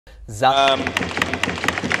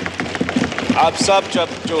آپ سب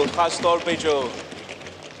جو خاص طور پہ جو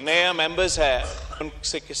نئے ممبرز ہیں ان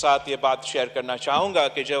کے ساتھ یہ بات شیئر کرنا چاہوں گا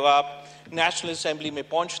کہ جب آپ نیشنل اسمبلی میں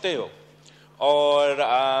پہنچتے ہو اور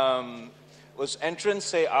اس انٹرنس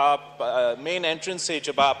سے آپ مین انٹرنس سے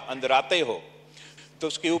جب آپ اندر آتے ہو تو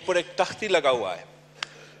اس کے اوپر ایک تختی لگا ہوا ہے.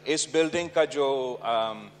 اس بلڈنگ کا جو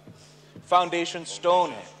فاؤنڈیشن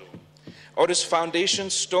سٹون ہے اور اس فاؤنڈیشن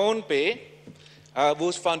سٹون پہ وہ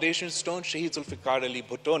اس فاؤنڈیشن سٹون شہید ذوالفقار علی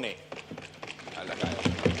بھٹو نے لگایا.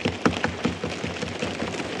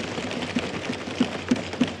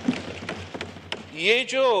 یہ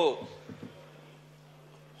جو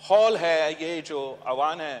ہال ہے, یہ جو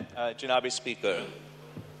ایوان ہے جناب اسپیکر,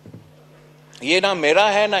 یہ نہ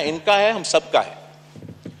میرا ہے نہ ان کا ہے, ہم سب کا ہے.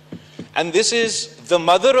 And this is the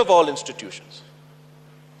mother of all institutions,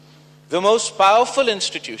 the most powerful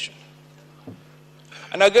institution.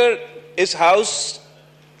 And اگر اس ہاؤس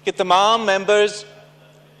کے تمام ممبرز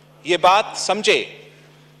یہ بات سمجھے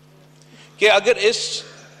کہ اگر اس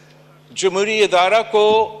جمہوری ادارہ کو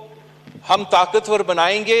ہم طاقتور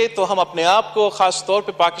بنائیں گے تو ہم اپنے آپ کو, خاص طور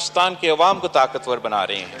پہ پاکستان کے عوام کو طاقتور بنا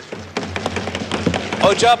رہے ہیں.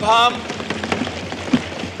 اور جب ہم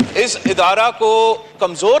اس ادارہ کو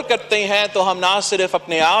کمزور کرتے ہیں تو ہم نہ صرف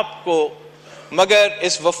اپنے آپ کو مگر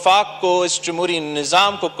اس وفاق کو, اس جمہوری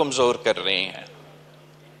نظام کو کمزور کر رہے ہیں.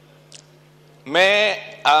 میں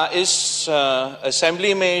اس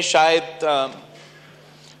اسمبلی میں شاید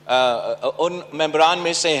ان ممبران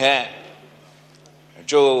میں سے ہیں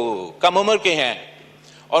جو کم عمر کے ہیں,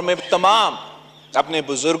 اور میں تمام اپنے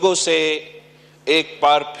بزرگوں سے ایک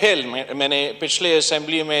بار پھر, میں نے پچھلے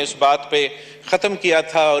اسمبلی میں اس بات پہ ختم کیا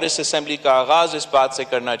تھا اور اس اسمبلی کا آغاز اس بات سے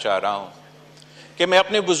کرنا چاہ رہا ہوں کہ میں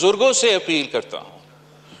اپنے بزرگوں سے اپیل کرتا ہوں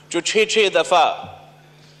جو 6 دفعہ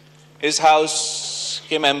اس ہاؤس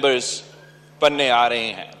کے ممبرز بننے آ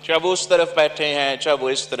رہے ہیں, چاہے وہ اس طرف بیٹھے ہیں چاہے وہ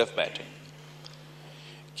اس طرف بیٹھے ہیں,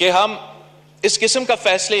 کہ ہم اس قسم کا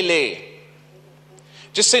فیصلے لیں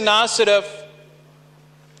جس سے نہ صرف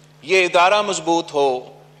یہ ادارہ مضبوط ہو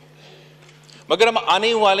مگر ہم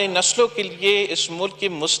آنے والے نسلوں کے لیے, اس ملک کے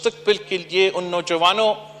مستقبل کے لیے, ان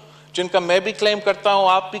نوجوانوں جن کا میں بھی کلیم کرتا ہوں,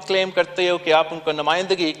 آپ بھی کلیم کرتے ہو کہ آپ ان کا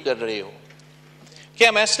نمائندگی کر رہے ہو, کہ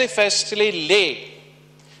ہم ایسے فیصلے لیں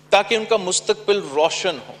تاکہ ان کا مستقبل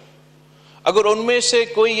روشن ہو. اگر ان میں سے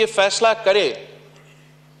کوئی یہ فیصلہ کرے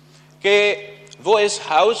کہ وہ اس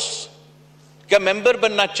ہاؤس کا ممبر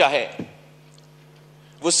بننا چاہے,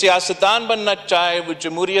 وہ سیاستدان بننا چاہے, وہ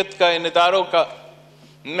جمہوریت کا, ان اداروں کا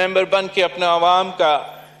ممبر بن کے اپنے عوام کا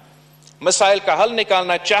مسائل کا حل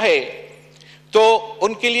نکالنا چاہے, تو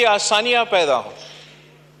ان کے لیے آسانیاں پیدا ہوں.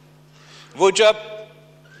 وہ جب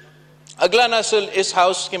اگلا نسل اس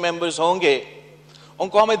ہاؤس کے ممبرز ہوں گے ان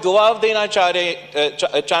کو ہمیں دعا دینا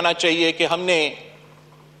چاہنا چاہیے کہ ہم نے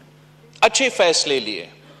اچھے فیصلے لیے,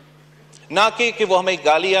 نہ کہ وہ ہمیں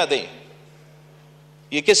گالیاں دیں.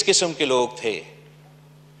 یہ کس قسم کے لوگ تھے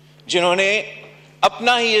جنہوں نے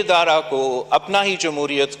اپنا ہی ادارہ کو, اپنا ہی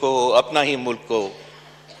جمہوریت کو, اپنا ہی ملک کو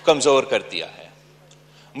کمزور کر دیا ہے.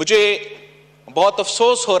 مجھے بہت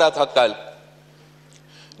افسوس ہو رہا تھا کل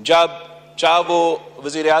جب چاہے وہ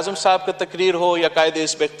وزیر اعظم صاحب کا تقریر ہو یا قائد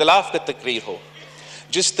حزب اختلاف کا تقریر ہو,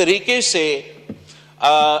 جس طریقے سے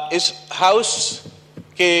اس ہاؤس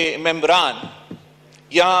کے ممبران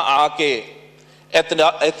یہاں آ کے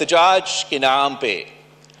احتجاج کے نام پہ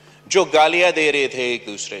جو گالیاں دے رہے تھے ایک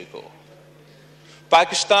دوسرے کو.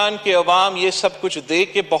 پاکستان کے عوام یہ سب کچھ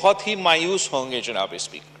دیکھ کے بہت ہی مایوس ہوں گے جناب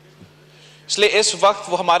اسپیکر, اس لیے اس وقت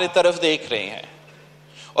وہ ہمارے طرف دیکھ رہے ہیں.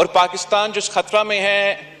 اور پاکستان جس خطرہ میں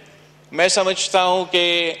ہے, میں سمجھتا ہوں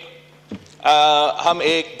کہ ہم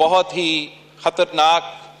ایک بہت ہی خطرناک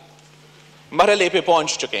مرحلے پہ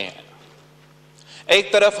پہنچ چکے ہیں.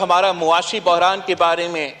 ایک طرف ہمارا معاشی بحران کے بارے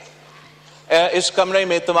میں اس کمرے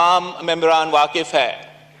میں تمام ممبران واقف ہے,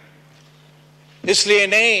 اس لیے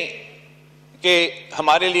نہیں کہ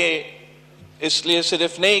ہمارے لیے, اس لیے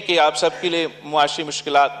صرف نہیں کہ آپ سب کے لیے معاشی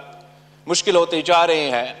مشکلات مشکل ہوتے جا رہے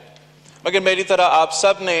ہیں, مگر میری طرح آپ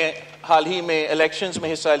سب نے حال ہی میں الیکشنز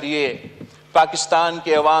میں حصہ لیے, پاکستان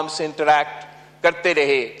کے عوام سے انٹریکٹ کرتے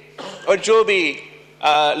رہے, اور جو بھی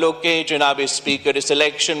لوگ کے جناب اسپیکر اس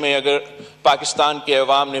الیکشن میں اگر پاکستان کے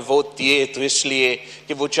عوام نے ووٹ دیے تو اس لیے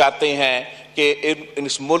کہ وہ چاہتے ہیں کہ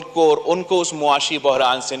اس ملک کو اور ان کو اس معاشی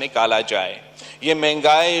بحران سے نکالا جائے. یہ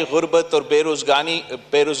مہنگائی, غربت اور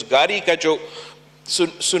بے روزگاری کا جو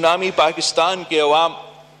سونامی پاکستان کے عوام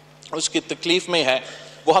اس کی تکلیف میں ہے,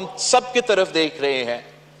 وہ ہم سب کی طرف دیکھ رہے ہیں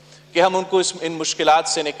کہ ہم ان کو ان مشکلات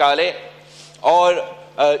سے نکالیں. اور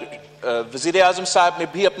وزیر اعظم صاحب نے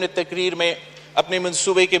بھی اپنے تقریر میں اپنے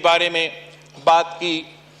منصوبے کے بارے میں بات کی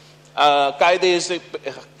कायदे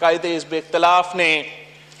हिज़्ब इख्तिलाफ ने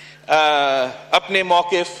अपने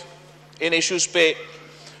मौक़िफ़ इन इश्यूज़ पे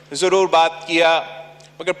ज़रूर बात किया,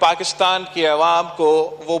 मगर पाकिस्तान की आवाम को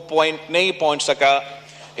वो पॉइंट नहीं पहुंच सका।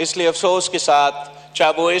 इसलिए अफसोस के साथ,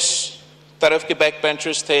 चाहे वो इस तरफ के बैक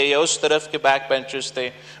बेंचर्स थे या उस तरफ के बैक बेंचर्स थे,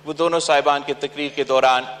 वो दोनों साहिबान की तकरीर के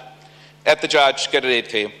दौरान एहतजाज कर रहे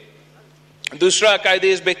थे। दूसरा, कायदे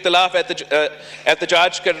हिज़्ब इख्तिलाफ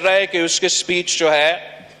एहतजाज कर रहा है कि उसके स्पीच जो है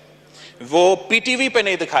वो PTV पे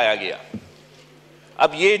नहीं दिखाया गया।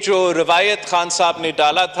 अब ये जो रवायत खान साहब ने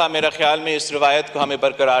डाला था, मेरा ख्याल में इस रवायत को हमें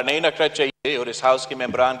बरकरार नहीं रखना चाहिए और इस हाउस के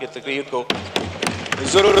मेंबरान की तकरीर को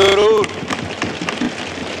ज़रूर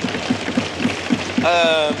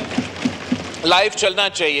लाइव चलना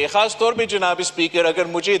चाहिए। ख़ास तौर पे जनाब स्पीकर, अगर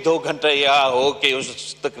मुझे 2 घंटे यहाँ हो कि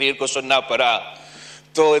उस तकरीर को सुनना पड़ा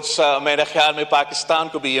तो मेरे ख्याल में पाकिस्तान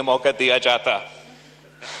को भी ये मौका दिया जाता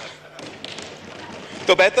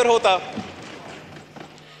तो बेहतर होता।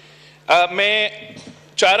 मैं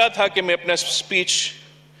चाह रहा था कि मैं अपना स्पीच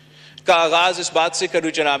का आगाज़ इस बात से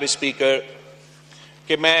करूं जनाब स्पीकर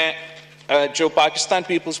कि मैं जो पाकिस्तान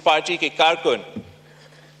पीपल्स पार्टी के कारकुन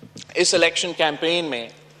इस इलेक्शन कैंपेन में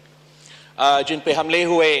जिन पे हमले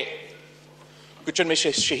हुए, कुछ उनमें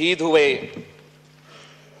शहीद हुए,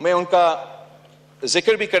 मैं उनका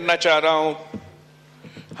जिक्र भी करना चाह रहा हूं।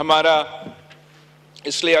 हमारा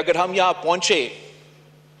इसलिए अगर हम यहां पहुंचे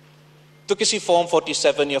तो किसी फॉर्म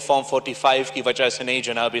 47 या फॉर्म 45 की वजह से नहीं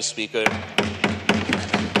जनाब स्पीकर,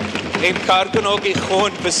 इन कारकुनों की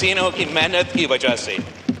खून पसीनों की मेहनत की वजह से।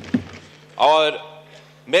 और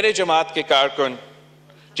मेरे जमात के कारकुन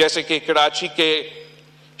जैसे कि कराची के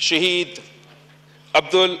शहीद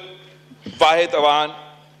अब्दुल वाहिद अवान,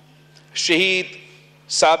 शहीद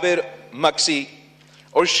साबिर मक्सी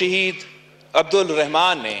और शहीद अब्दुल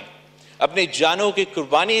रहमान ने अपनी जानों की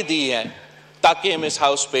कुर्बानी दी है ताकि हम इस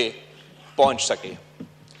हाउस पे पहुंच सके।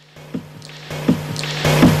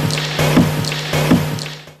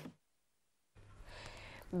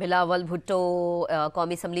 बिलावल भुट्टो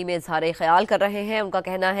कौमी असम्बली में इजहार ख्याल कर रहे हैं। उनका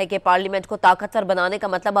कहना है कि पार्लियामेंट को ताकतवर बनाने का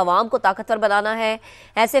मतलब आवाम को ताकतवर बनाना है।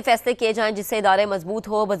 ऐसे फैसले किए जाएं जिससे इदारे मजबूत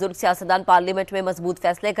हो। बुजुर्ग सियासतदान पार्लियामेंट में मजबूत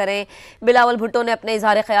फैसले करें। बिलावल भुट्टो ने अपने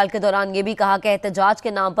इजहार ख्याल के दौरान ये भी कहा कि एहतजाज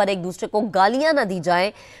के नाम पर एक दूसरे को गालियां न दी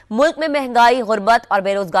जाए। मुल्क में महंगाई, गुर्बत और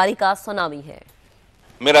बेरोजगारी का सुनामी है।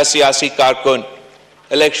 मेरा सियासी कारकुन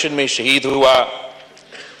इलेक्शन में शहीद हुआ,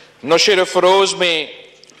 नौशेर फरोज में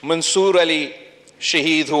मंसूर अली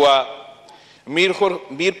शहीद हुआ,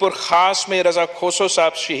 मीरपुर खास में रजा खोसो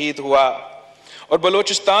साहब शहीद हुआ, और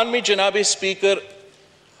बलोचिस्तान में जनाब स्पीकर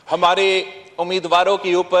हमारे उम्मीदवारों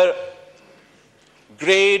के ऊपर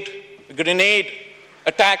ग्रेनेड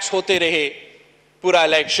अटैक्स होते रहे पूरा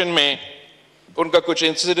इलेक्शन में। उनका कुछ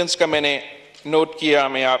इंसिडेंट्स का मैंने नोट किया,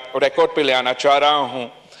 मैं आप रिकॉर्ड पे ले आना चाह रहा हूं।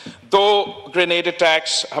 2 ग्रेनेड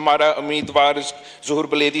अटैक्स हमारा उम्मीदवार ज़ुहूर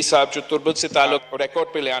बलेदी साहब जो तुर्बत से ताल्लुक, रिकॉर्ड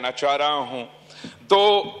पे ले आना चाह रहा हूं। 2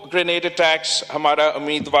 ग्रेनेड अटैक्स हमारा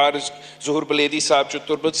उम्मीदवार ज़ुहूर बलेदी साहब जो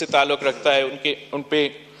तुर्बत से ताल्लुक रखता है उन पे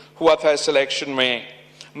हुआ था इस इलेक्शन में।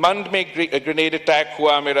 मंड में ग्रेनेड अटैक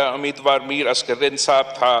हुआ, मेरा उम्मीदवार मीर अस्करिन साहब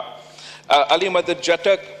था। अली मदद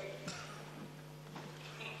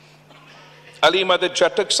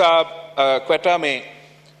जटक साहब क्वेटा में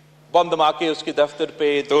बम धमाके, उसके दफ्तर पे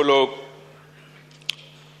 2 लोग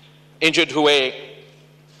इंजर्ड हुए।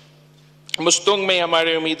 मुस्तुंग में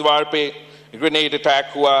हमारे उम्मीदवार पे ग्रेनेड अटैक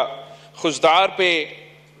हुआ। खुजदार पे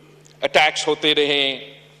अटैक्स होते रहे।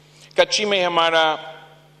 कच्ची में हमारा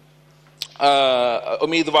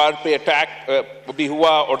उम्मीदवार पे अटैक भी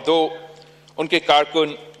हुआ और 2 उनके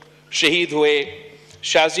कारकुन शहीद हुए।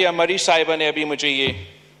 शाजिया मरी साहिबा ने अभी मुझे ये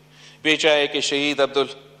भेजा है कि शहीद अब्दुल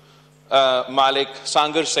मालिक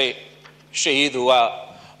सांगर से शहीद हुआ।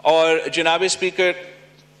 और जनाब स्पीकर,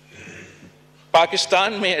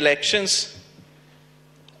 पाकिस्तान में इलेक्शंस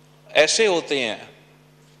ऐसे होते हैं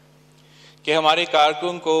कि हमारे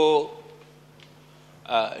कारकुन को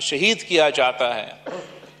शहीद किया जाता है।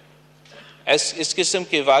 इस किस्म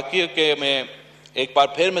के वाक़ये के मैं एक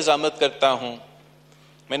बार फिर मज़ामत करता हूँ।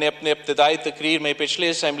 मैंने अपने इब्तिदाई तकरीर में पिछले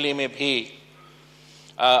असम्बली में भी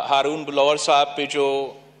हारून बिलावल साहब पे जो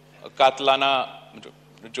कातलाना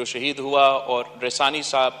जो शहीद हुआ और रसानी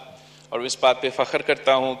साहब, और इस बात पे फ़ख्र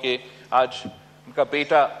करता हूँ कि आज उनका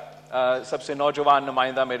बेटा सबसे नौजवान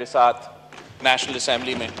नुमाइंदा मेरे साथ नेशनल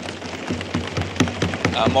असम्बली में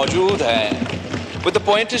मौजूद है। बट द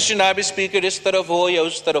पॉइंट इज जनाब स्पीकर, इस तरफ हो या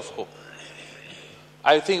उस तरफ हो,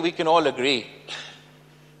 I think we can all agree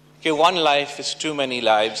कि one life is to many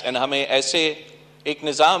lives. And हमें ऐसे एक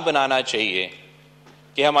निज़ाम बनाना चाहिए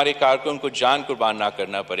कि हमारे कारकुन को जान कुर्बान ना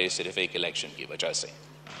करना पड़े सिर्फ एक इलेक्शन की वजह से।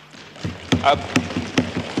 अब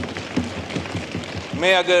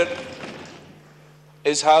میں اگر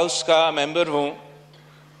اس ہاؤس کا ممبر ہوں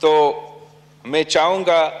تو میں چاہوں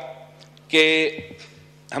گا کہ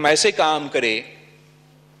ہم ایسے کام کریں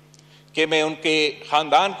کہ میں ان کے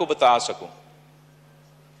خاندان کو بتا سکوں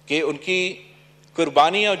کہ ان کی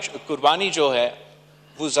قربانی جو ہے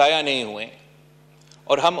وہ ضائع نہیں ہوئے،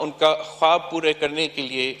 اور ہم ان کا خواب پورے کرنے کے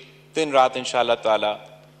لیے دن رات انشاءاللہ تعالی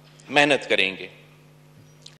محنت کریں گے۔